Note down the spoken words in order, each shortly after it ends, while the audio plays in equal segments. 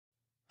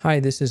Hi,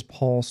 this is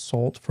Paul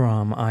Solt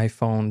from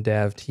iPhone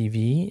Dev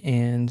TV,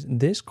 and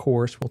this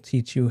course will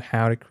teach you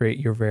how to create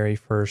your very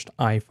first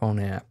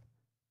iPhone app.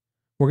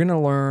 We're going to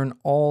learn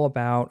all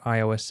about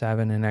iOS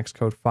 7 and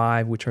Xcode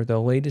 5, which are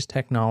the latest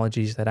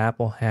technologies that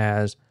Apple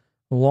has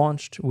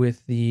launched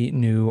with the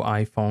new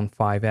iPhone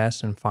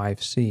 5S and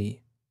 5C.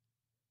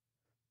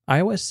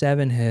 iOS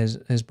 7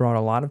 has brought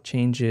a lot of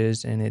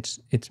changes, and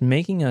it's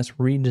making us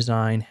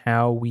redesign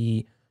how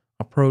we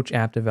approach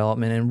app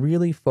development and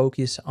really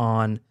focus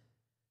on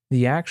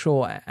the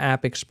actual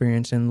app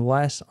experience and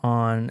less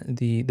on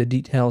the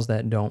details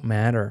that don't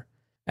matter.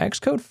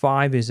 Xcode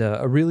 5 is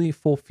a really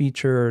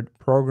full-featured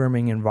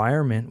programming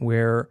environment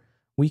where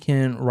we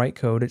can write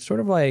code. It's sort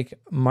of like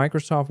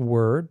Microsoft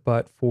Word,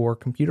 but for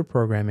computer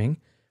programming.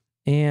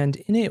 And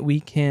in it,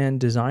 we can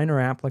design our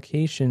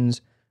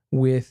applications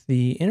with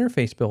the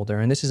interface builder.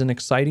 And this is an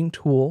exciting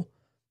tool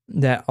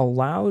that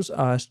allows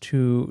us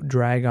to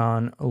drag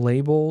on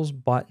labels,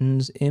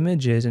 buttons,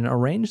 images, and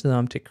arrange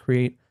them to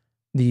create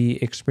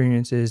the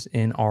experiences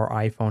in our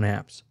iPhone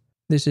apps.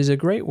 This is a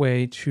great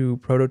way to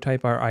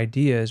prototype our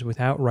ideas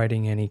without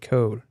writing any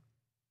code.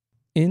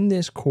 In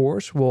this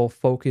course, we'll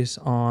focus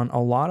on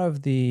a lot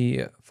of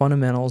the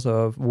fundamentals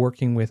of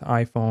working with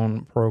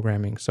iPhone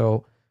programming.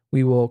 So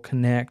we will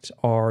connect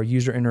our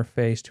user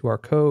interface to our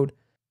code,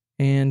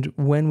 and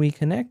when we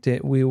connect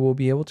it, we will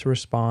be able to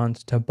respond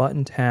to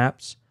button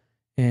taps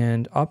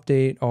and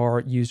update our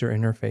user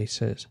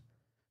interfaces.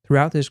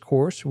 Throughout this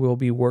course, we'll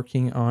be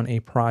working on a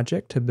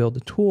project to build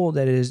a tool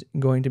that is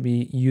going to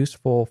be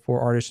useful for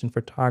artists and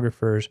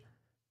photographers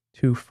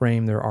to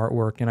frame their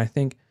artwork. And I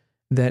think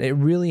that it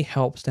really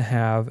helps to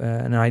have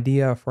an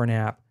idea for an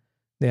app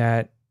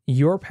that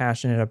you're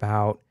passionate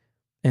about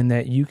and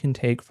that you can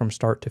take from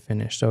start to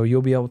finish. So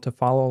you'll be able to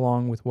follow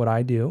along with what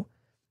I do.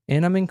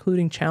 And I'm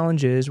including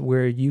challenges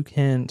where you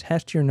can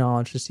test your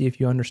knowledge to see if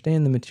you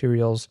understand the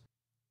materials.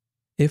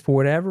 If for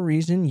whatever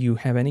reason you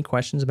have any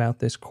questions about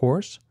this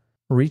course,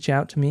 reach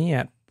out to me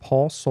at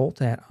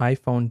paulsolt at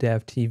iPhone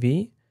Dev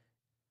TV.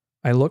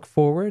 I look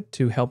forward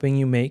to helping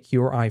you make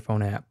your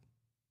iPhone app.